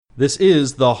This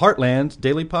is the Heartland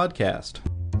Daily Podcast.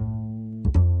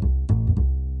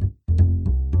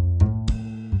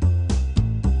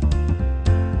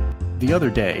 The other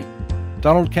day,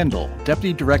 Donald Kendall,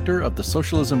 Deputy Director of the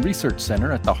Socialism Research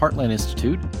Center at the Heartland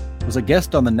Institute, was a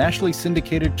guest on the nationally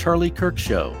syndicated Kirk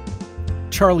show.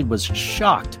 Charlie was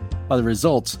shocked by the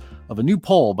results of a new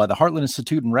poll by the Heartland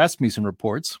Institute and Rasmussen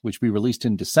reports, which we released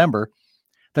in December,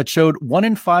 that showed 1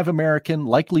 in 5 American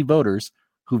likely voters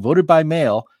who voted by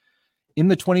mail in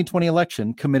the 2020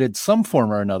 election committed some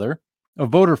form or another of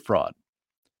voter fraud.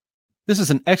 This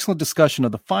is an excellent discussion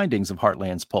of the findings of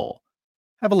Heartland's poll.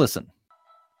 Have a listen.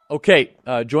 Okay,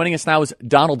 joining us now is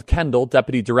Donald Kendall,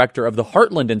 Deputy Director of the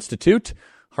Heartland Institute.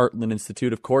 Heartland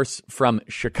Institute, of course, from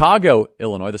Chicago,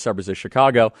 Illinois, the suburbs of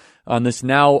Chicago, on this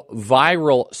now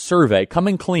viral survey.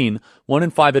 Coming clean, 1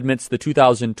 in 5 admits the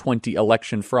 2020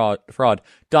 election fraud.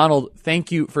 Donald,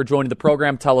 thank you for joining the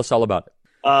program. Tell us all about it.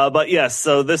 But yes,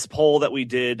 so this poll that we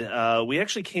did, we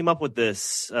actually came up with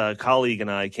this, colleague and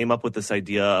I came up with this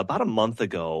idea about a month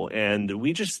ago. And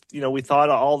we just, we thought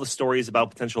all the stories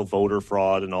about potential voter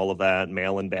fraud and all of that,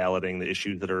 mail-in balloting, the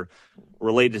issues that are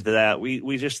related to that.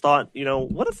 We just thought,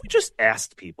 what if we just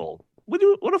asked people?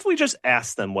 What if we just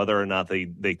asked them whether or not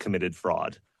they committed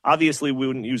fraud? Obviously, we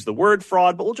wouldn't use the word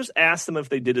fraud, but we'll just ask them if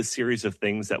they did a series of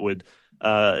things that would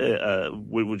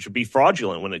be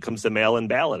fraudulent when it comes to mail-in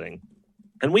balloting.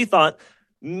 And we thought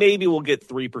maybe we'll get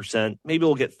 3%, maybe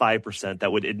we'll get 5%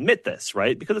 that would admit this,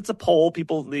 right? Because it's a poll.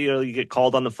 People, you get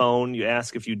called on the phone. You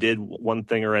ask if you did one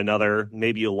thing or another.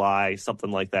 Maybe you lie, something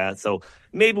like that. So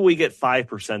maybe we get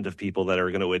 5% of people that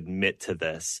are going to admit to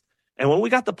this. And when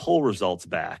we got the poll results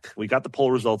back,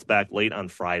 late on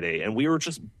Friday, and we were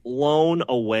just blown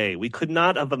away. We could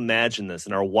not have imagined this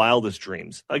in our wildest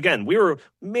dreams. Again, we were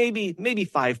maybe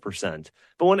 5%.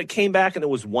 But when it came back and it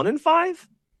was 1 in 5,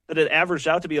 that it averaged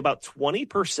out to be about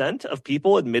 20% of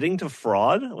people admitting to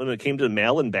fraud when it came to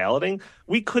mail-in balloting,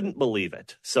 we couldn't believe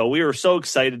it. So we were so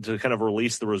excited to kind of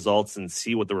release the results and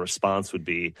see what the response would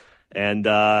be. And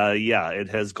it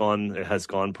has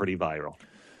gone pretty viral.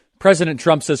 President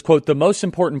Trump says, quote, the most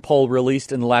important poll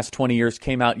released in the last 20 years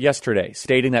came out yesterday,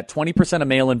 stating that 20% of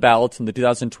mail-in ballots in the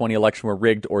 2020 election were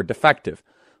rigged or defective.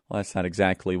 Well, that's not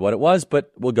exactly what it was,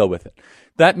 but we'll go with it.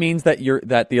 That means that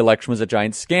the election was a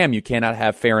giant scam. You cannot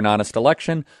have fair and honest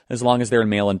election as long as there are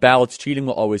mail-in ballots. Cheating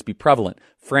will always be prevalent.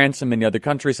 France and many other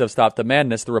countries have stopped the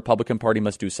madness. The Republican Party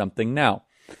must do something now.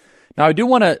 Now, I do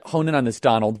want to hone in on this,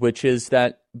 Donald, which is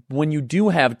that when you do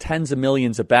have tens of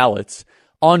millions of ballots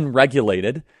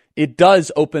unregulated, it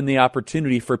does open the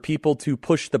opportunity for people to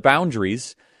push the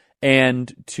boundaries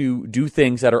and to do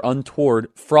things that are untoward,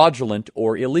 fraudulent,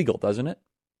 or illegal, doesn't it?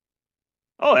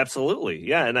 Oh, absolutely.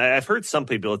 Yeah. And I've heard some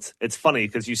people, it's funny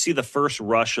because you see the first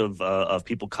rush of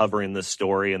people covering this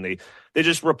story and they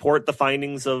just report the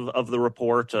findings of the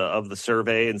report of the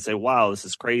survey and say, wow, this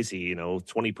is crazy,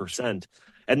 20%.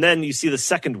 And then you see the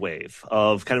second wave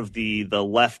of kind of the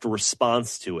left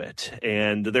response to it.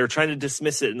 And they're trying to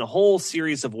dismiss it in a whole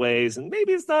series of ways. And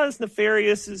maybe it's not as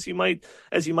nefarious as you might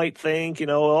think,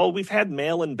 we've had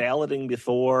mail-in balloting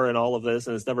before and all of this,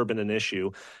 and it's never been an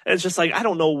issue. And it's just like, I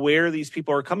don't know where these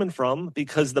people are coming from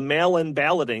because the mail-in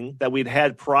balloting that we'd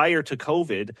had prior to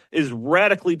COVID is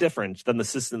radically different than the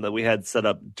system that we had set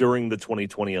up during the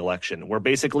 2020 election, where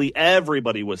basically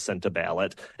everybody was sent a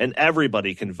ballot and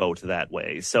everybody can vote that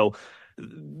way. So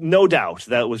no doubt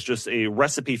that was just a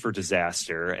recipe for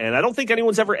disaster. And I don't think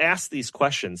anyone's ever asked these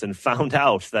questions and found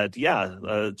out that,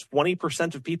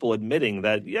 20% of people admitting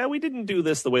that, we didn't do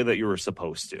this the way that you were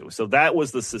supposed to. So that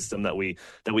was the system that we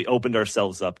opened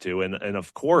ourselves up to. And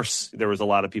of course, there was a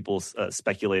lot of people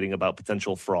speculating about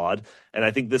potential fraud. And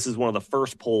I think this is one of the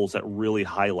first polls that really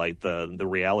highlight the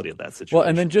reality of that situation. Well,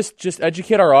 and then just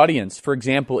educate our audience. For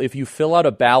example, if you fill out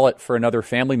a ballot for another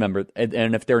family member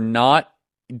and if they're not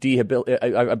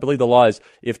I believe the law is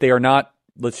if they are not,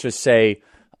 let's just say,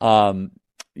 let's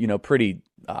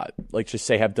just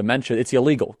say have dementia, it's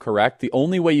illegal, correct? The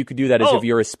only way you could do that is if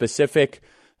you're a specific,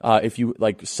 if you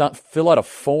fill out a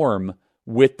form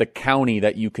with the county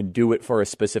that you can do it for a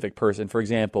specific person. For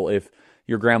example, if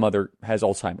your grandmother has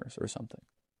Alzheimer's or something.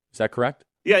 Is that correct?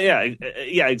 Yeah,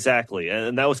 exactly.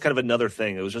 And that was kind of another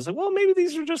thing. It was just like, well, maybe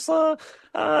these are just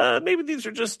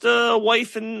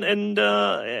wife and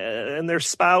their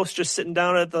spouse just sitting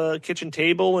down at the kitchen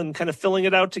table and kind of filling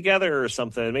it out together or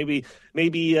something. Maybe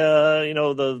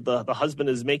the husband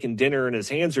is making dinner and his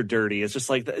hands are dirty. It's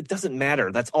just like, it doesn't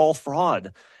matter. That's all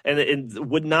fraud. And it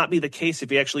would not be the case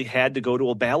if you actually had to go to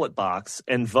a ballot box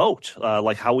and vote,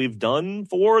 like how we've done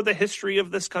for the history of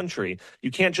this country.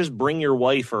 You can't just bring your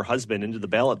wife or husband into the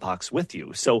ballot box with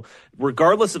you. So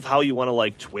regardless of how you want to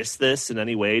like twist this in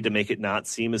any way to make it not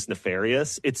seem as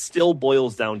nefarious, it still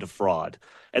boils down to fraud.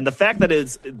 And the fact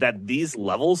that these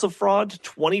levels of fraud,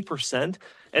 20%,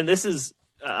 and this is,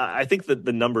 I think that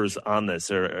the numbers on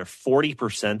this are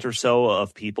 40% or so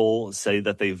of people say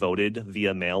that they voted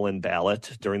via mail-in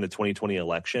ballot during the 2020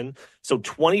 election. So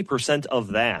 20% of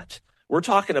that, we're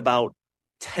talking about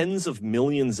tens of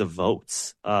millions of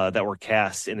votes that were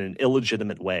cast in an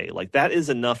illegitimate way. Like that is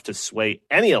enough to sway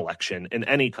any election in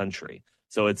any country.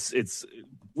 So it's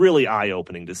really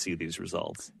eye-opening to see these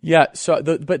results. Yeah. So,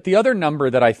 but the other number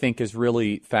that I think is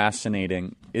really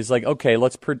fascinating is like, okay,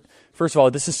 first of all,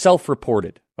 this is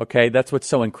self-reported. Okay, that's what's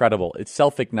so incredible. It's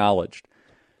self-acknowledged.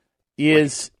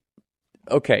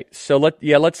 Okay. So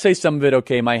let's say some of it.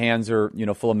 Okay, my hands are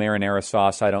full of marinara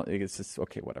sauce. It's just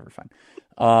okay. Whatever, fine.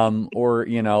 Or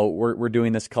we're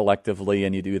doing this collectively,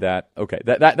 and you do that. Okay,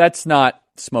 that's not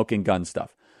smoking gun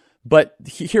stuff. But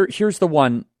here's the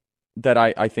one that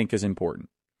I think is important.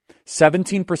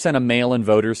 17% of mail-in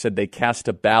voters said they cast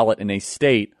a ballot in a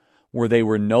state where they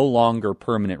were no longer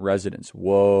permanent residents.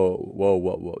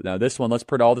 Whoa. Now this one, let's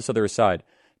put all this other aside.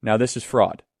 Now this is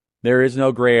fraud. There is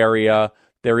no gray area.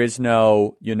 There is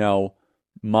no,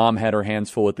 mom had her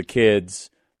hands full with the kids.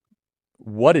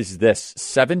 What is this?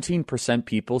 17%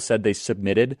 people said they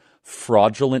submitted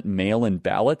fraudulent mail-in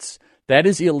ballots? That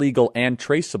is illegal and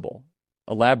traceable.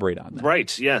 Elaborate on that.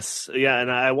 Right. Yes. Yeah.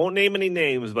 And I won't name any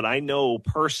names, but I know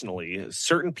personally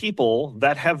certain people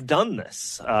that have done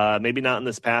this. Maybe not in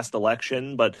this past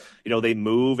election, but they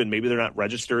move and maybe they're not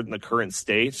registered in the current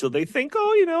state, so they think,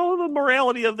 the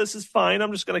morality of this is fine.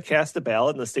 I'm just going to cast a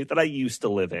ballot in the state that I used to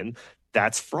live in.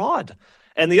 That's fraud.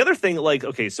 And the other thing,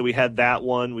 so we had that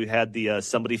one. We had the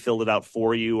somebody filled it out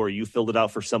for you or you filled it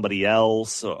out for somebody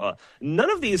else. None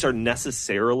of these are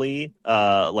necessarily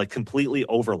completely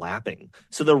overlapping.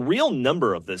 So the real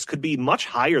number of this could be much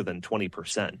higher than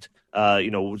 20%.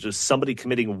 Just somebody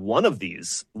committing one of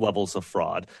these levels of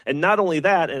fraud. And not only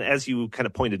that, and as you kind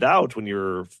of pointed out when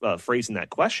you're phrasing that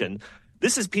question,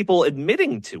 this is people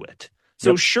admitting to it.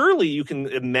 So surely you can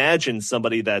imagine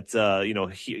somebody that,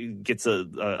 he gets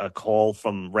a call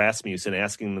from Rasmussen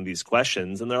asking them these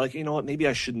questions, and they're like, maybe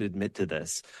I shouldn't admit to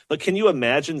this. But can you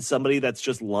imagine somebody that's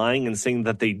just lying and saying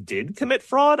that they did commit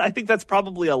fraud? I think that's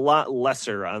probably a lot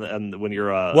lesser on when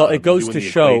you're it goes to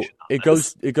show it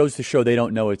goes to show they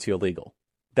don't know it's illegal.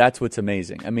 That's what's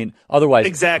amazing. I mean, otherwise...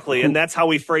 Exactly, and that's how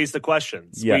we phrase the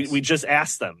questions. Yes. We just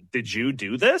ask them, did you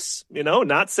do this?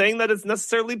 Not saying that it's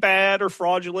necessarily bad or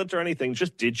fraudulent or anything.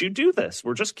 Just, did you do this?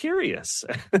 We're just curious.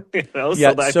 I think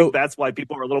that's why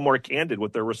people are a little more candid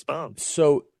with their response.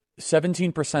 So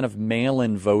 17% of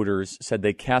mail-in voters said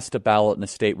they cast a ballot in a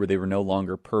state where they were no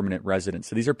longer permanent residents.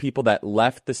 So these are people that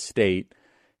left the state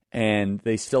and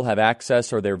they still have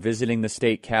access or they're visiting the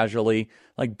state casually.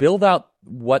 Like, build out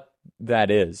what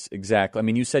that is exactly. I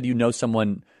mean, you said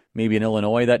someone maybe in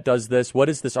Illinois that does this. What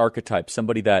is this archetype?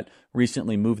 Somebody that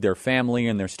recently moved their family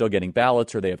and they're still getting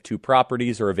ballots, or they have two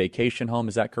properties or a vacation home.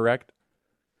 Is that correct?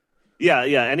 Yeah.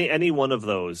 Any one of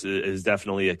those is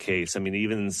definitely a case. I mean,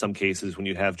 even in some cases when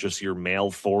you have just your mail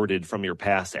forwarded from your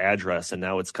past address and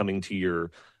now it's coming to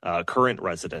your current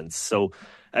residence. So,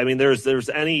 I mean, there's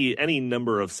any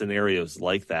number of scenarios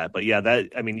like that. But yeah,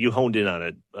 you honed in on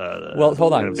it. Well,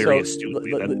 hold on. Very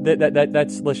astutely.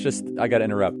 I got to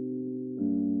interrupt.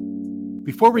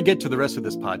 Before we get to the rest of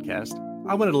this podcast,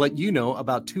 I wanted to let you know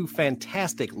about two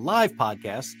fantastic live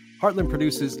podcasts Heartland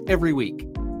produces every week.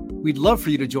 We'd love for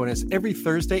you to join us every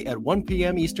Thursday at 1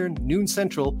 p.m. Eastern, noon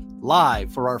Central,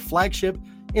 live for our flagship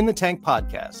In the Tank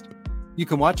podcast. You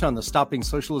can watch on the Stopping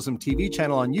Socialism TV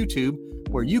channel on YouTube,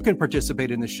 where you can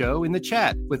participate in the show in the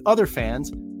chat with other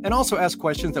fans and also ask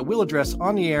questions that we'll address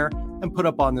on the air and put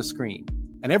up on the screen.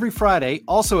 And every Friday,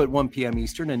 also at 1 p.m.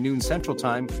 Eastern and noon Central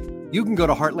Time, you can go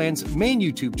to Heartland's main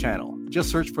YouTube channel.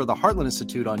 Just search for the Heartland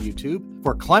Institute on YouTube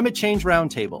for Climate Change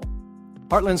Roundtable.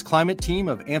 Heartland's climate team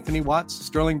of Anthony Watts,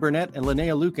 Sterling Burnett, and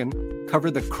Linnea Lucan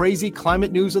cover the crazy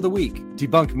climate news of the week,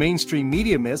 debunk mainstream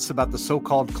media myths about the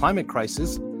so-called climate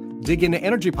crisis, dig into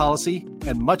energy policy,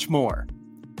 and much more.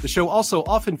 The show also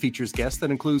often features guests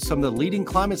that include some of the leading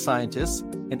climate scientists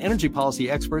and energy policy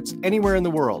experts anywhere in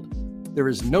the world. There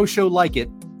is no show like it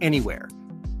anywhere.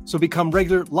 So become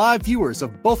regular live viewers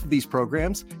of both of these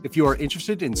programs if you are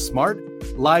interested in smart,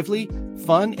 lively,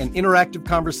 fun, and interactive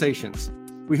conversations.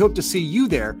 We hope to see you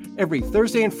there every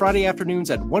Thursday and Friday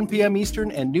afternoons at 1 p.m.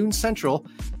 Eastern and noon Central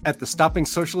at the Stopping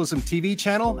Socialism TV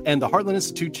channel and the Heartland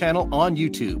Institute channel on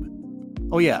YouTube.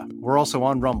 Oh yeah, we're also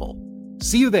on Rumble.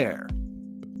 See you there.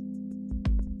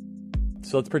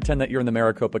 So let's pretend that you're in the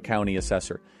Maricopa County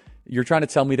assessor. You're trying to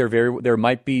tell me there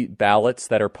might be ballots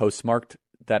that are postmarked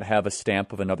that have a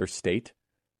stamp of another state?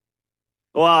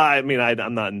 Well, I mean,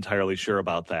 I'm not entirely sure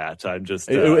about that. I'm just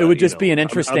it would just be an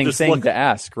interesting I'm thing to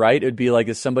ask, right? It'd be like,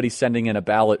 is somebody sending in a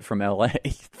ballot from LA?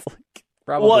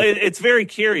 Probably. Well, it's very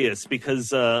curious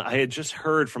because I had just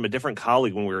heard from a different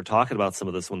colleague when we were talking about some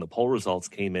of this when the poll results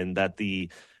came in that the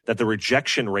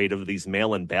rejection rate of these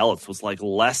mail-in ballots was like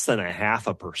less than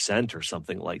 0.5% or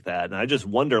something like that. And I just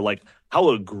wonder, like,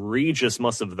 how egregious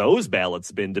must have those ballots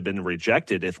been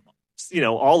rejected if,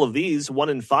 all of these 1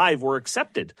 in 5 were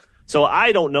accepted. So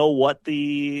I don't know what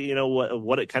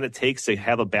what it kind of takes to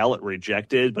have a ballot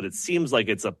rejected, but it seems like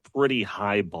it's a pretty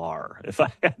high bar, if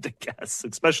I had to guess,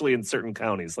 especially in certain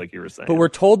counties, like you were saying. But we're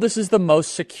told this is the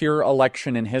most secure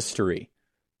election in history.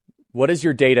 What does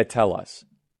your data tell us?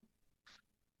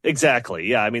 Exactly.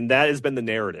 Yeah. I mean, that has been the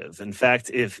narrative. In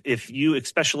fact, if you,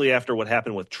 especially after what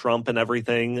happened with Trump and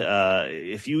everything,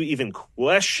 if you even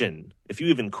question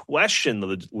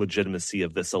the legitimacy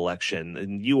of this election,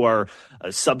 and you are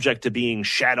subject to being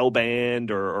shadow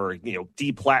banned or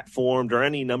deplatformed or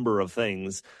any number of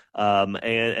things,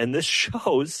 and this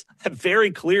shows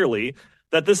very clearly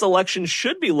that this election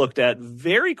should be looked at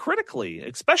very critically,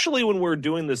 especially when we're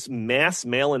doing this mass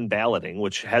mail-in balloting,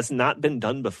 which has not been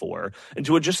done before. And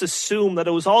to just assume that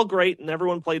it was all great and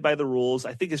everyone played by the rules,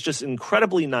 I think is just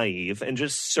incredibly naive and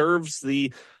just serves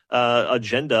the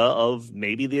agenda of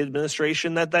maybe the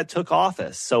administration that took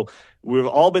office. So we've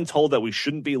all been told that we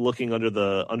shouldn't be looking under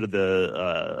the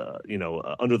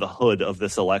hood of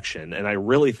this election. And I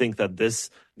really think that this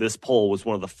poll was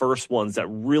one of the first ones that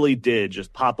really did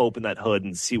just pop open that hood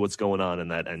and see what's going on in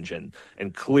that engine.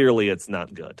 And clearly it's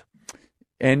not good.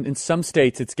 And in some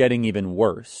states, it's getting even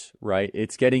worse, right?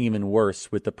 It's getting even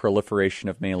worse with the proliferation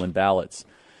of mail-in ballots.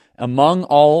 Among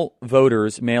all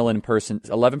voters, mail-in persons,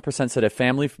 11% said a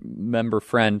family member,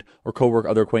 friend, or coworker,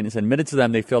 other acquaintance admitted to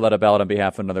them they filled out a ballot on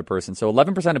behalf of another person. So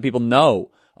 11% of people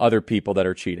know other people that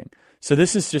are cheating. So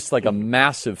this is just like a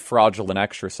massive fraudulent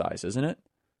exercise, isn't it?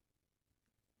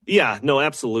 Yeah, no,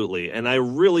 absolutely. And I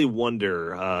really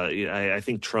wonder, I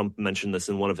think Trump mentioned this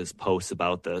in one of his posts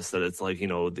about this, that it's like,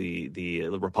 the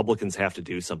Republicans have to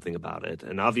do something about it.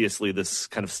 And obviously this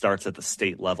kind of starts at the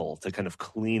state level to kind of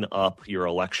clean up your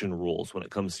election rules when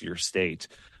it comes to your state.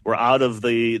 We're out of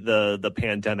the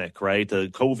pandemic, right? The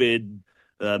COVID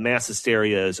mass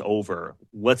hysteria is over.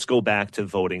 Let's go back to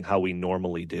voting how we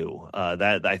normally do.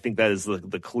 I think that is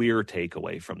the clear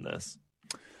takeaway from this.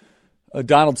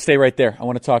 Donald, stay right there. I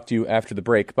want to talk to you after the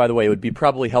break. By the way, it would be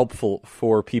probably helpful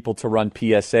for people to run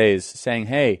PSAs saying,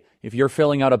 hey, if you're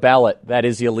filling out a ballot, that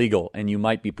is illegal and you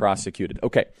might be prosecuted.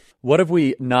 Okay, what have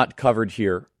we not covered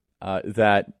here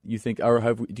that you think,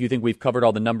 or do you think we've covered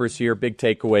all the numbers here? Big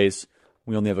takeaways.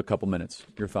 We only have a couple minutes.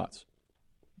 Your thoughts?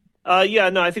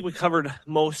 I think we covered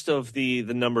most of the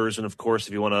numbers. And of course,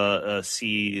 if you want to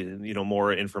see,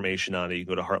 more information on it, you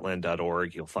can go to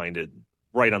heartland.org. You'll find it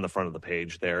right on the front of the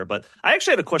page there. But I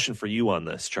actually had a question for you on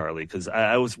this, Charlie, because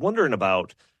I was wondering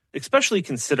about, especially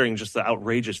considering just the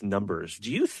outrageous numbers,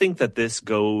 do you think that this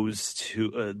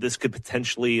could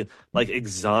potentially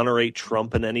exonerate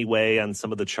Trump in any way on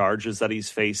some of the charges that he's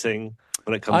facing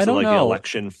when it comes to the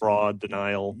election fraud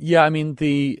denial? Yeah, I mean,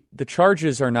 the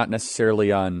charges are not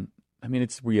necessarily on,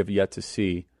 we have yet to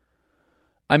see.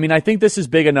 I think this is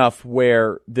big enough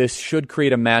where this should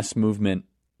create a mass movement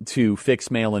to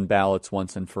fix mail-in ballots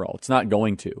once and for all. It's not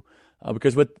going to,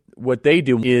 because what they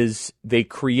do is they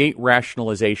create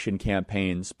rationalization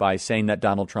campaigns by saying that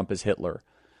Donald Trump is Hitler.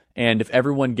 And if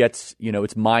everyone gets,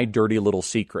 it's my dirty little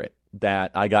secret that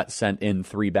I got sent in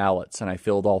 3 ballots and I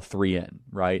filled all 3 in,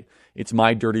 right? It's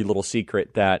my dirty little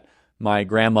secret that my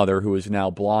grandmother, who is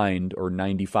now blind or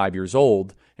 95 years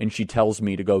old, and she tells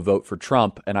me to go vote for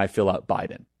Trump and I fill out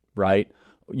Biden, right?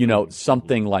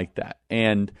 Something like that.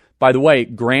 And by the way,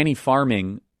 granny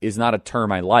farming is not a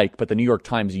term I like, but the New York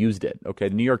Times used it. Okay,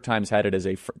 the New York Times had it as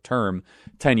a term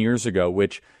 10 years ago,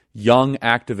 which young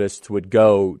activists would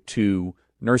go to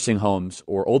nursing homes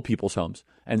or old people's homes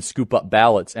and scoop up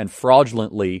ballots and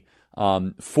fraudulently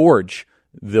forge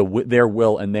their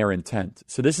will and their intent.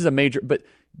 So this is a major, but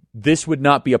this would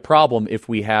not be a problem if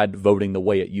we had voting the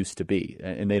way it used to be,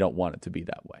 and they don't want it to be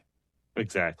that way.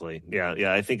 Exactly.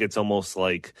 Yeah. I think it's almost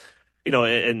like,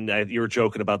 and you were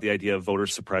joking about the idea of voter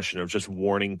suppression, of just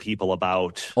warning people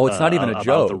about. Oh, it's not even a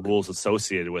joke. The rules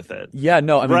associated with it. Yeah,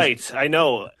 no, right. I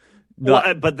know. No.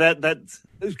 Well, but that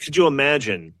could you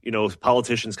imagine?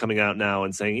 Politicians coming out now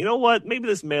and saying, you know what, maybe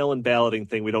this mail-in balloting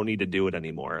thing, we don't need to do it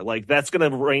anymore. That's going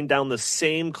to rain down the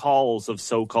same calls of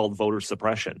so-called voter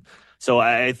suppression. So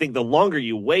I think the longer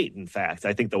you wait, in fact,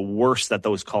 I think the worse that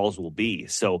those calls will be.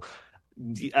 So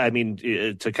I mean,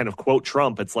 to kind of quote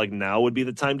Trump, it's like now would be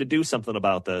the time to do something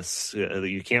about this.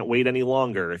 You can't wait any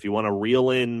longer. If you want to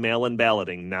reel in mail-in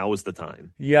balloting, now is the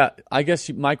time. Yeah, I guess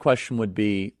my question would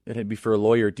be, it'd be for a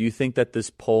lawyer, do you think that this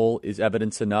poll is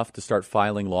evidence enough to start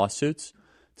filing lawsuits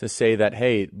to say that,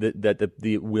 hey, that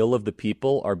the will of the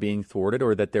people are being thwarted,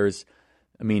 or that there's,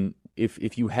 I mean,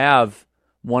 if you have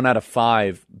 1 out of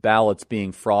 5 ballots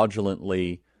being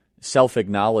fraudulently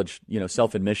self-acknowledged,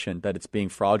 self-admission that it's being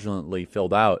fraudulently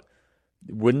filled out,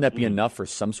 wouldn't that be enough for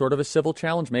some sort of a civil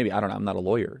challenge? Maybe. I don't know. I'm not a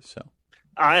lawyer, so.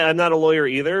 I'm not a lawyer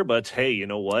either, but hey, you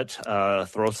know what?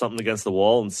 Throw something against the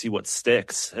wall and see what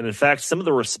sticks. And in fact, some of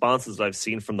the responses I've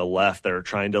seen from the left that are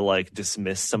trying to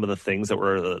dismiss some of the things that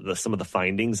were some of the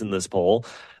findings in this poll,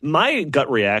 my gut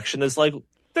reaction is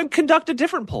then conduct a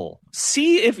different poll.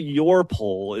 See if your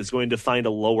poll is going to find a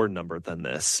lower number than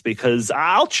this, because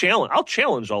I'll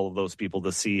challenge all of those people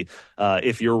to see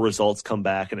if your results come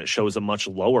back and it shows a much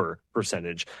lower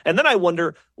percentage. And then I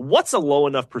wonder, what's a low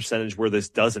enough percentage where this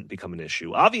doesn't become an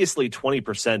issue? Obviously,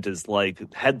 20% is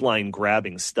headline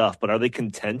grabbing stuff, but are they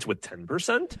content with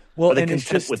 10%? Well, are they and content it's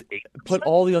just, with 8%? Put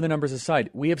all the other numbers aside.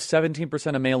 We have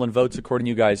 17% of mail-in votes, according to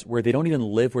you guys, where they don't even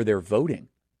live where they're voting.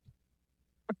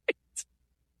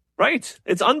 Right.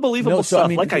 It's unbelievable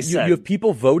stuff. I said, you have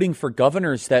people voting for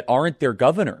governors that aren't their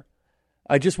governor.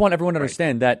 I just want everyone to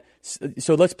understand that.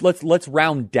 So let's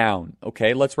round down.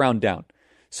 Okay, let's round down.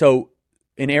 So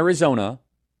in Arizona,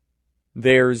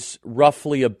 there's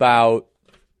roughly about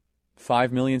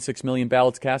 5 million, 6 million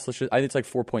ballots cast. I think it's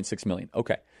 4.6 million.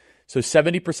 Okay, so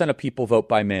 70% of people vote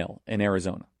by mail in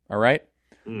Arizona. All right,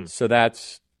 so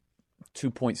that's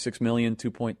 2.6 million,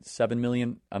 2.7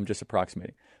 million. I'm just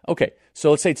approximating. Okay,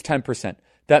 so let's say it's 10%.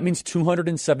 That means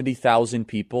 270,000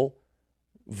 people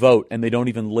vote, and they don't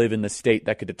even live in the state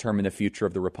that could determine the future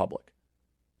of the republic.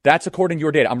 That's according to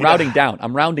your data. I'm rounding down.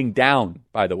 I'm rounding down,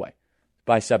 by the way,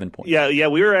 by 7 points. Yeah.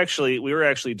 We were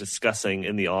actually discussing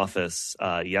in the office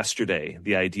yesterday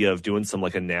the idea of doing some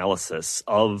analysis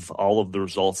of all of the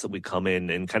results that we come in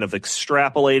and kind of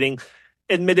extrapolating.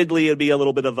 Admittedly, it'd be a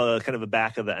little bit of a kind of a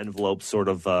back of the envelope sort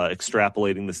of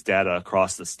extrapolating this data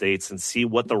across the states and see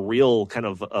what the real kind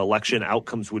of election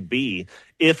outcomes would be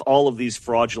if all of these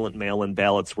fraudulent mail-in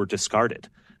ballots were discarded.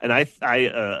 And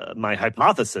my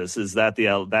hypothesis is that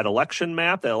that election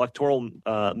map, the electoral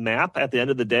map at the end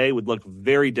of the day would look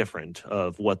very different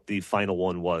of what the final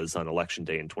one was on Election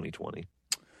Day in 2020.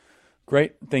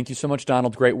 Great. Thank you so much,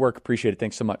 Donald. Great work. Appreciate it.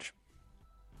 Thanks so much.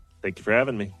 Thank you for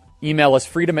having me. Email us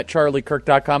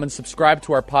freedom@charliekirk.com and subscribe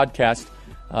to our podcast.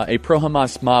 A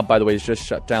pro-Hamas mob, by the way, has just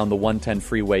shut down the 110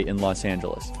 freeway in Los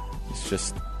Angeles. It's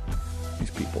just,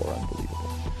 these people are unbelievable.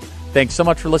 Thanks so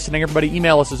much for listening, everybody.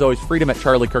 Email us, as always,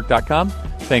 freedom@charliekirk.com.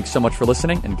 Thanks so much for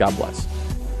listening, and God bless.